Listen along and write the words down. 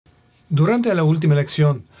Durante la última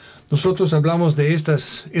lección, nosotros hablamos de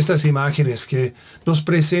estas imágenes que nos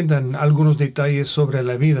presentan algunos detalles sobre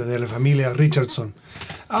la vida de la familia Richardson.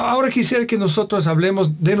 Ahora quisiera que nosotros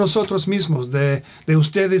hablemos de nosotros mismos, de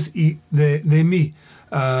ustedes y de mí,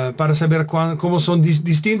 para saber cómo son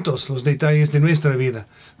distintos los detalles de nuestra vida,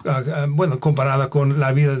 bueno, comparada con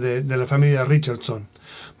la vida de la familia Richardson.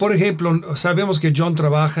 Por ejemplo, sabemos que John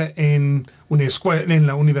trabaja en una escuela, en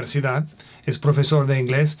la universidad, es profesor de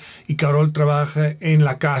inglés, y Carol trabaja en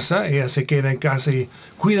la casa. Ella se queda en casa y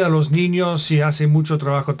cuida a los niños y hace mucho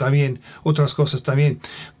trabajo también, otras cosas también.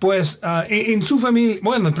 Pues en su familia,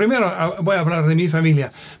 bueno, primero voy a hablar de mi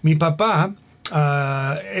familia. Mi papá,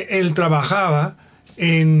 él trabajaba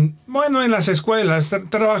en las escuelas,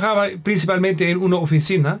 trabajaba principalmente en una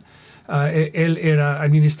oficina. Él era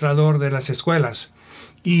administrador de las escuelas.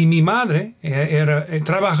 Y mi madre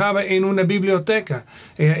trabajaba en una biblioteca,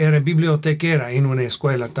 era bibliotequera en una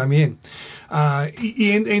escuela también.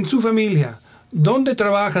 Y en su familia, ¿dónde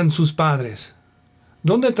trabajan sus padres?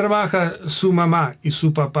 ¿Dónde trabaja su mamá y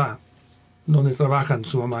su papá? ¿Dónde trabajan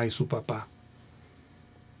su mamá y su papá?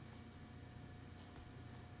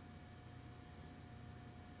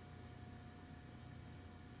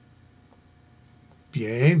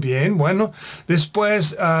 Bien, bien, bueno.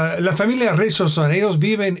 Después, la familia Richardson, ellos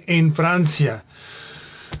viven en Francia.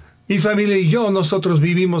 Mi familia y yo, nosotros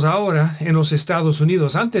vivimos ahora en los Estados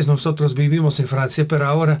Unidos. Antes nosotros vivimos en Francia, pero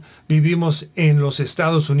ahora vivimos en los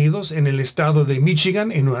Estados Unidos, en el estado de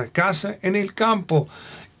Michigan, en una casa, en el campo.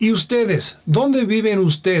 ¿Y ustedes? ¿Dónde viven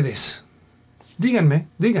ustedes? Díganme,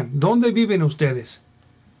 ¿dónde viven ustedes?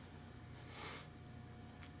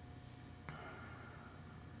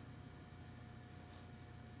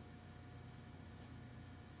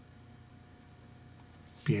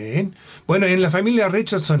 Bien. Bueno, en la familia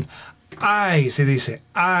Richardson hay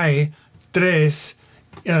tres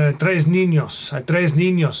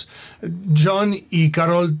niños. John y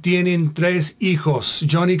Carol tienen tres hijos.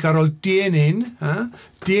 John y Carol tienen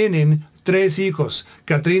tres hijos.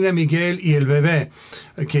 Katrina, Miguel y el bebé,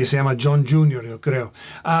 que se llama John Jr., yo creo.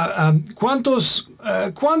 ¿Cuántos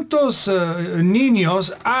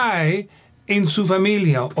niños hay en su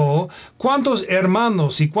familia? ¿O cuántos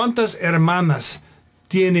hermanos y cuántas hermanas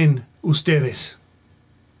tienen ustedes?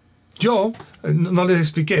 Yo, no les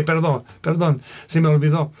expliqué, perdón, se me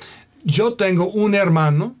olvidó. Yo tengo un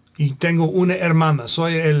hermano y tengo una hermana.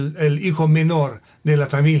 Soy el hijo menor de la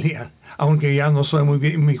familia, aunque ya no soy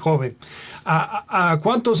muy joven.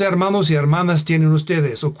 ¿Cuántos hermanos y hermanas tienen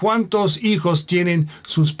ustedes? ¿O cuántos hijos tienen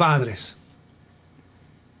sus padres?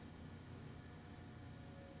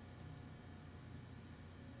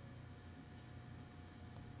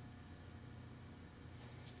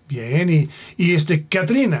 Bien, y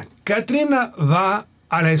Katrina va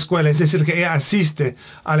a la escuela, es decir, que ella asiste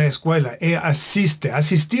a la escuela,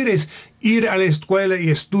 asistir es ir a la escuela y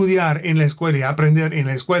estudiar en la escuela y aprender en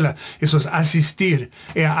la escuela, eso es asistir.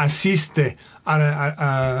 Ella asiste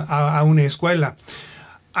a una escuela.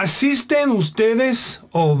 ¿Asisten ustedes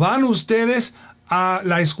o van ustedes a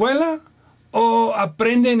la escuela o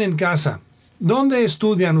aprenden en casa? ¿Dónde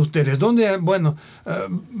estudian ustedes? ¿Dónde, bueno,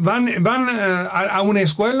 van a una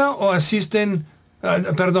escuela o asisten,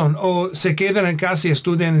 perdón, o se quedan en casa y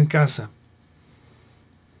estudian en casa?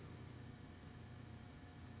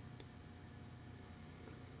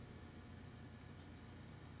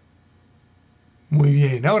 Muy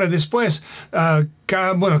bien. Ahora después,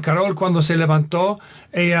 Carol cuando se levantó,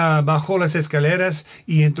 ella bajó las escaleras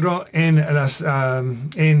y entró en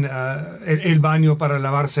el baño para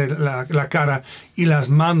lavarse la cara y las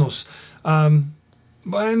manos.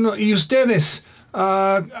 Bueno, ¿y ustedes?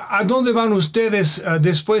 ¿A dónde van ustedes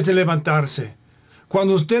después de levantarse?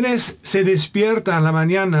 Cuando ustedes se despiertan en la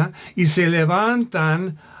mañana y se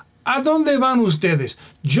levantan, ¿a dónde van ustedes?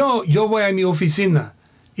 Yo voy a mi oficina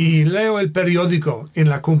y leo el periódico en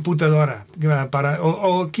la computadora,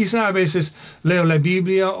 o quizá a veces leo la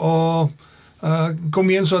Biblia o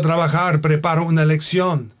comienzo a trabajar, preparo una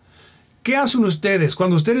lección. ¿Qué hacen ustedes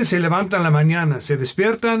cuando ustedes se levantan en la mañana? ¿Se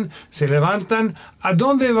despiertan? ¿Se levantan? ¿A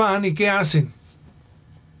dónde van y qué hacen?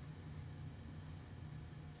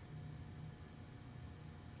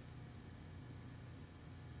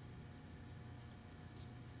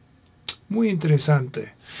 Muy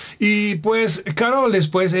interesante. Y pues Carol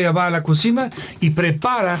después ella va a la cocina y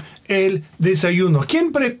prepara el desayuno.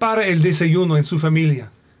 ¿Quién prepara el desayuno en su familia?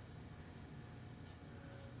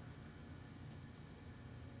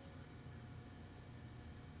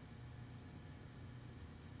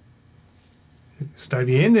 Está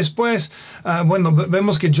bien. Después, bueno,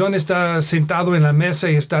 vemos que John está sentado en la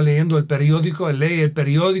mesa y está leyendo el periódico, él lee el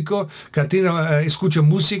periódico. Katrina escucha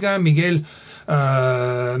música. Miguel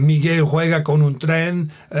juega con un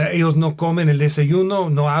tren. Ellos no comen el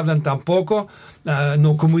desayuno, no hablan tampoco,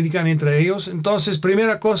 no comunican entre ellos. Entonces,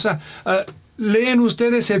 primera cosa, ¿leen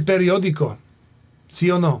ustedes el periódico?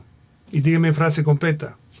 ¿Sí o no? Y dígame frase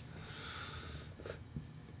completa.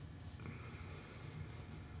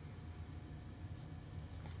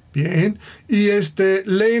 Bien. Y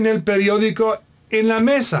leen el periódico en la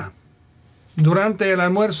mesa durante el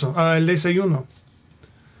almuerzo, el desayuno.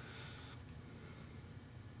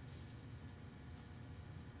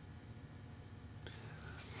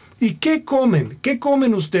 ¿Y qué comen? ¿Qué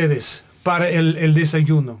comen ustedes para el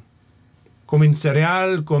desayuno? ¿Comen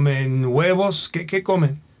cereal? ¿Comen huevos? ¿Qué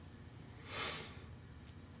comen?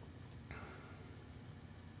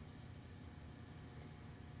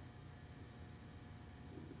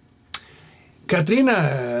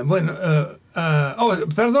 Katrina, bueno,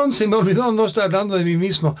 perdón, se me olvidó, no estoy hablando de mí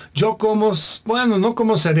mismo. Yo como, bueno, no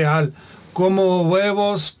como cereal, como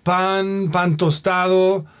huevos, pan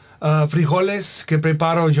tostado, frijoles que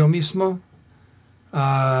preparo yo mismo.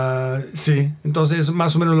 Sí, entonces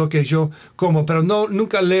más o menos lo que yo como, pero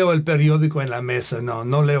nunca leo el periódico en la mesa,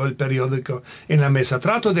 no leo el periódico en la mesa.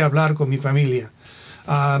 Trato de hablar con mi familia.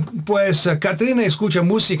 Pues Katrina escucha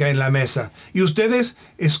música en la mesa. ¿Y ustedes,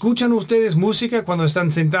 escuchan ustedes música cuando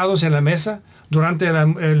están sentados en la mesa durante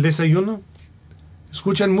el desayuno?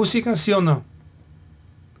 ¿Escuchan música, sí o no?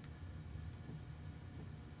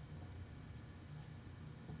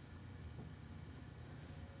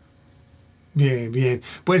 Bien, bien.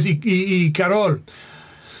 Pues y Carol,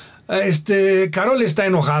 Carol está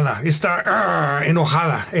enojada, está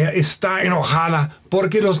enojada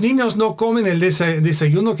porque los niños no comen el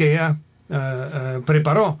desayuno que ella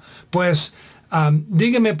preparó. Pues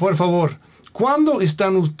dígame por favor, ¿cuándo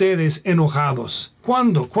están ustedes enojados?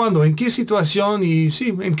 ¿Cuándo? ¿Cuándo? ¿En qué situación? Y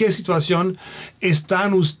sí, ¿en qué situación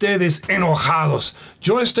están ustedes enojados?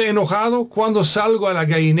 Yo estoy enojado cuando salgo a la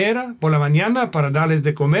gallinera por la mañana para darles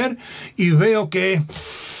de comer y veo que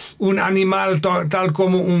un animal tal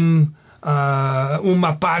como un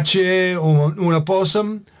mapache o un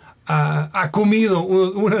opossum ha comido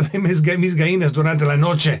una de mis gallinas durante la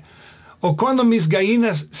noche. O cuando mis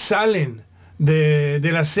gallinas salen de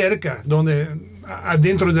la cerca,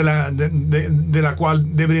 adentro de la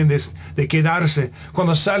cual deberían de quedarse.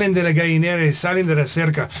 Cuando salen de la gallinera y salen de la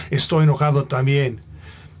cerca, estoy enojado también.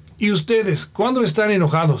 ¿Y ustedes, cuándo están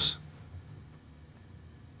enojados?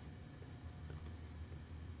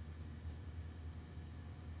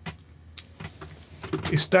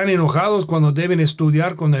 Están enojados cuando deben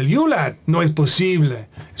estudiar con el ULAT. No es posible.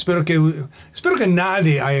 Espero que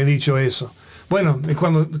nadie haya dicho eso. Bueno,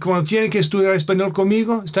 cuando tienen que estudiar español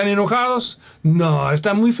conmigo, ¿están enojados? No,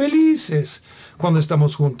 están muy felices cuando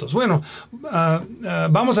estamos juntos. Bueno,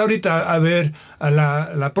 vamos ahorita a ver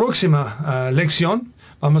la próxima lección.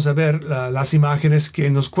 Vamos a ver las imágenes que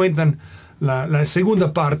nos cuentan la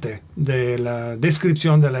segunda parte de la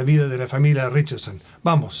descripción de la vida de la familia Richardson.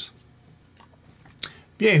 Vamos.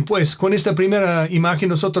 Bien, pues con esta primera imagen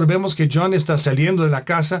nosotros vemos que John está saliendo de la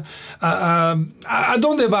casa. ¿A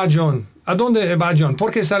dónde va John? ¿A dónde va John?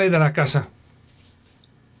 ¿Por qué sale de la casa?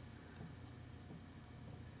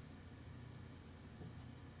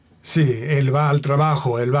 Sí, él va al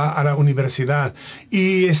trabajo, él va a la universidad.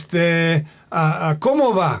 Y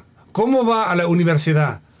 ¿cómo va? ¿Cómo va a la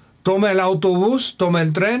universidad? ¿Toma el autobús? ¿Toma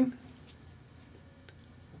el tren?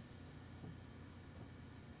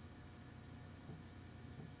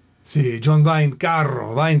 Sí, John va en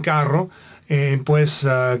carro, pues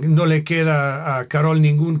no le queda a Carol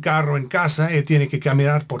ningún carro en casa, él tiene que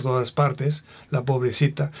caminar por todas partes, la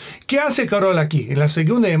pobrecita. ¿Qué hace Carol aquí, en la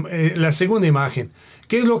segunda imagen?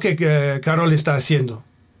 ¿Qué es lo que Carol está haciendo?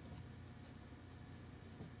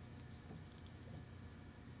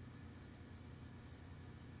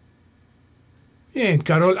 Bien,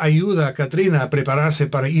 Carol ayuda a Katrina a prepararse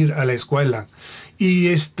para ir a la escuela. Y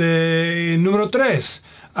número 3.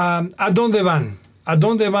 ¿A dónde van? ¿A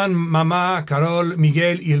dónde van mamá, Carol,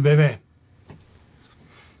 Miguel y el bebé?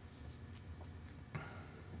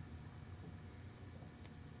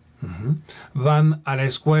 Van a la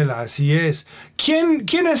escuela, así es. ¿Quién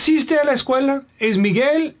asiste a la escuela? ¿Es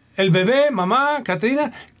Miguel, el bebé, mamá,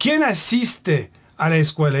 Katrina? ¿Quién asiste a la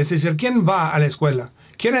escuela? Es decir, ¿quién va a la escuela?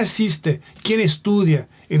 ¿Quién asiste? ¿Quién estudia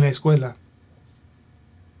en la escuela?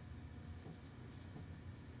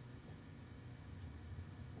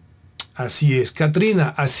 Así es, Katrina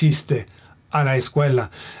asiste a la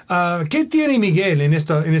escuela. ¿Qué tiene Miguel en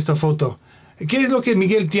esta foto? ¿Qué es lo que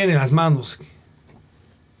Miguel tiene en las manos?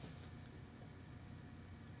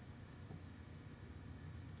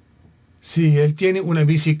 Sí, él tiene una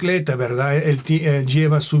bicicleta, ¿verdad? Él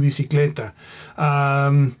lleva su bicicleta.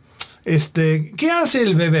 ¿Qué hace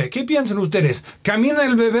el bebé? ¿Qué piensan ustedes? ¿Camina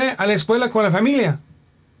el bebé a la escuela con la familia?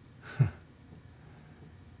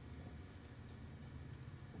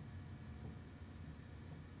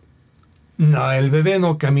 No, el bebé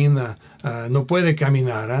no camina, no puede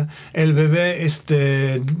caminar. El bebé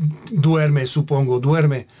duerme, supongo,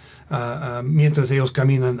 duerme mientras ellos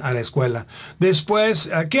caminan a la escuela. Después,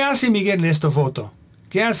 ¿qué hace Miguel en esta foto?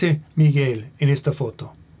 ¿Qué hace Miguel en esta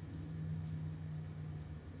foto?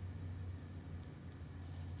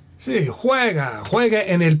 Sí, juega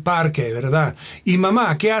en el parque, ¿verdad? ¿Y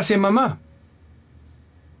mamá? ¿Qué hace mamá?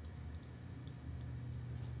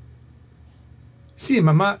 Sí,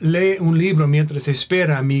 mamá lee un libro mientras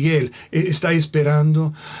espera a Miguel. Está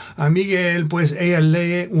esperando a Miguel, pues ella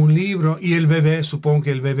lee un libro y el bebé, supongo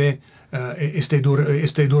que el bebé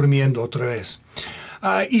esté durmiendo otra vez.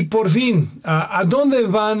 Y por fin, ¿a dónde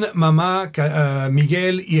van mamá,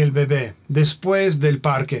 Miguel y el bebé después del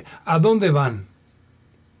parque? ¿A dónde van?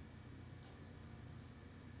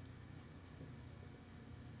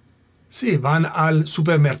 Sí, van al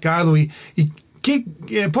supermercado y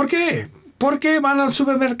 ¿por qué? ¿Por qué van al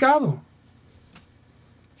supermercado?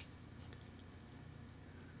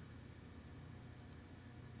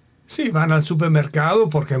 Sí, van al supermercado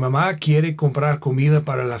porque mamá quiere comprar comida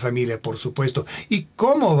para la familia, por supuesto. ¿Y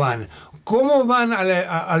cómo van? ¿Cómo van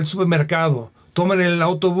al supermercado? ¿Toman el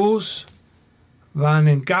autobús? ¿Van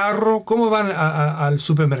en carro? ¿Cómo van al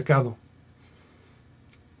supermercado?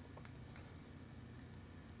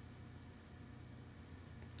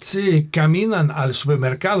 Sí, caminan al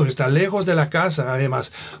supermercado, está lejos de la casa,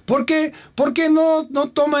 además. ¿Por qué no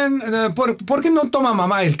toman, por qué no toma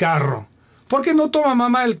mamá el carro? ¿Por qué no toma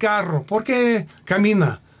mamá el carro? ¿Por qué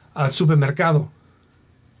camina al supermercado?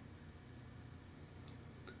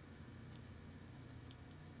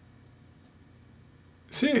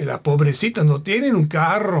 Sí, la pobrecita no tiene un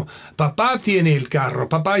carro. Papá tiene el carro.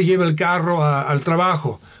 Papá lleva el carro al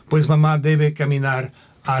trabajo. Pues mamá debe caminar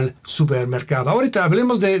al supermercado. Ahorita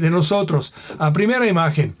hablemos de nosotros. Primera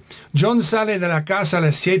imagen. John sale de la casa a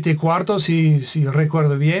las 7:15, si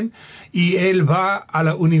recuerdo bien, y él va a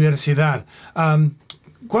la universidad.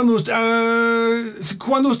 Cuando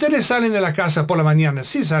ustedes salen de la casa por la mañana,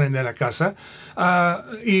 sí salen de la casa,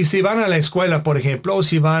 y si van a la escuela, por ejemplo, o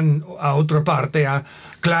si van a otra parte, a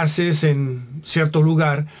clases en cierto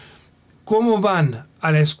lugar, ¿cómo van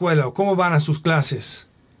a la escuela o cómo van a sus clases?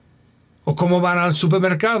 ¿O cómo van al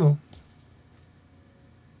supermercado?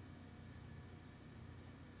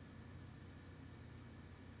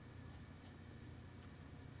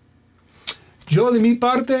 Yo de mi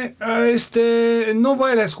parte, no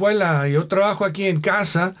voy a la escuela. Yo trabajo aquí en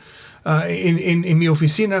casa, en mi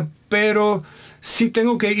oficina, pero si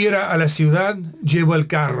tengo que ir a la ciudad, llevo el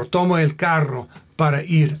carro, tomo el carro para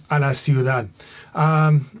ir a la ciudad.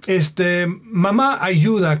 Mamá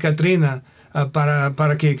ayuda a Katrina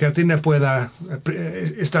para que Katrina pueda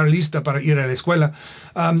estar lista para ir a la escuela.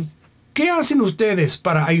 ¿Qué hacen ustedes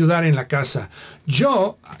para ayudar en la casa?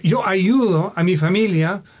 Yo ayudo a mi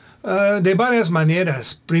familia de varias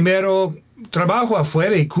maneras. Primero, trabajo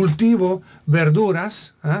afuera y cultivo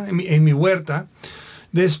verduras en mi huerta.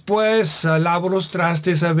 Después, lavo los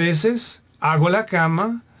trastes a veces, hago la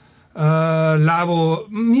cama, lavo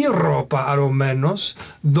mi ropa a lo menos,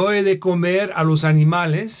 doy de comer a los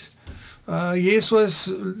animales. Y eso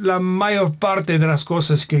es la mayor parte de las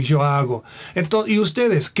cosas que yo hago. Entonces, ¿y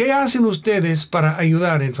ustedes? ¿Qué hacen ustedes para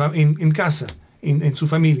ayudar en casa, en su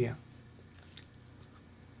familia?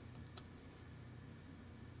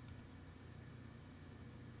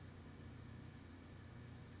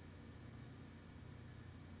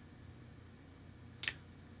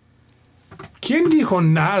 ¿Quién dijo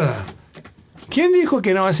nada? ¿Quién dijo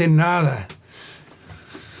que no hace nada?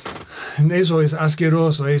 Eso es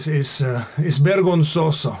asqueroso, es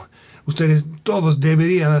vergonzoso. Ustedes todos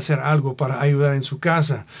deberían hacer algo para ayudar en su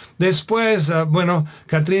casa. Después, bueno,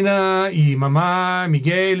 Katrina y mamá,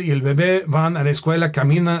 Miguel y el bebé van a la escuela,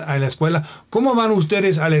 caminan a la escuela. ¿Cómo van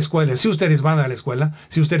ustedes a la escuela? Si ustedes van a la escuela,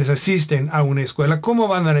 si ustedes asisten a una escuela, ¿cómo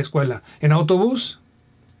van a la escuela? ¿En autobús?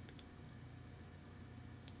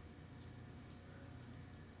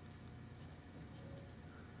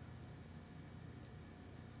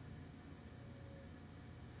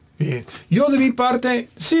 Bien. Yo de mi parte,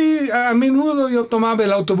 sí, a menudo yo tomaba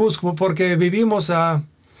el autobús porque vivimos a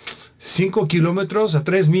 5 kilómetros, a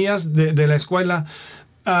 3 millas de la escuela.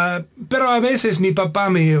 Pero a veces mi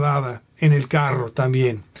papá me llevaba en el carro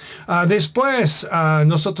también. Después,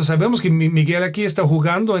 nosotros sabemos que Miguel aquí está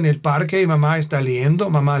jugando en el parque y mamá está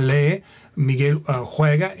leyendo, mamá lee Miguel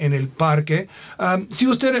juega en el parque. Si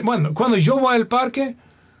ustedes, bueno, cuando yo voy al parque,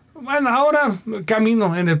 bueno, ahora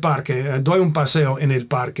camino en el parque, doy un paseo en el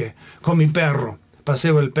parque con mi perro.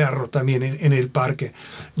 Paseo el perro también en el parque.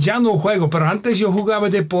 Ya no juego, pero antes yo jugaba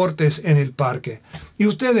deportes en el parque. ¿Y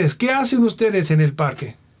ustedes? ¿Qué hacen ustedes en el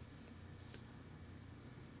parque?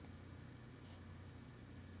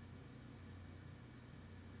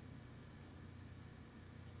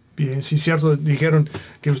 Bien, sí, cierto, dijeron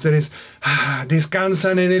que ustedes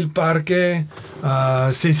descansan en el parque,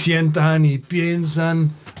 se sientan y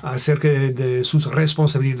piensan acerca de sus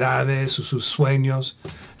responsabilidades, sus sueños,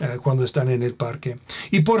 cuando están en el parque.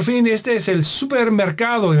 Y por fin, este es el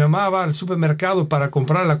supermercado. Mi mamá va al supermercado para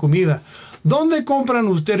comprar la comida. ¿Dónde compran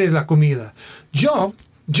ustedes la comida? Yo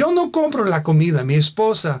no compro la comida. Mi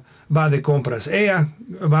esposa va de compras. Ella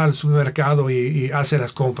va al supermercado y hace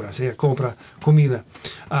las compras. Ella compra comida.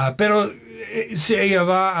 Pero si ella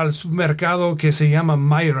va al supermercado que se llama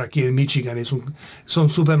Meijer aquí en Michigan, son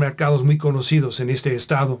supermercados muy conocidos en este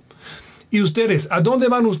estado. ¿Y ustedes? ¿A dónde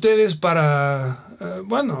van ustedes para,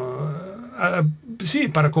 sí,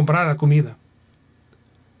 para comprar la comida?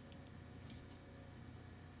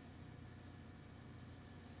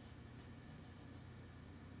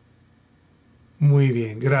 Muy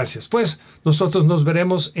bien, gracias. Pues nosotros nos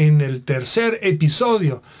veremos en el tercer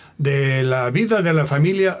episodio de la vida de la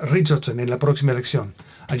familia Richardson en la próxima lección.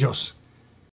 Adiós.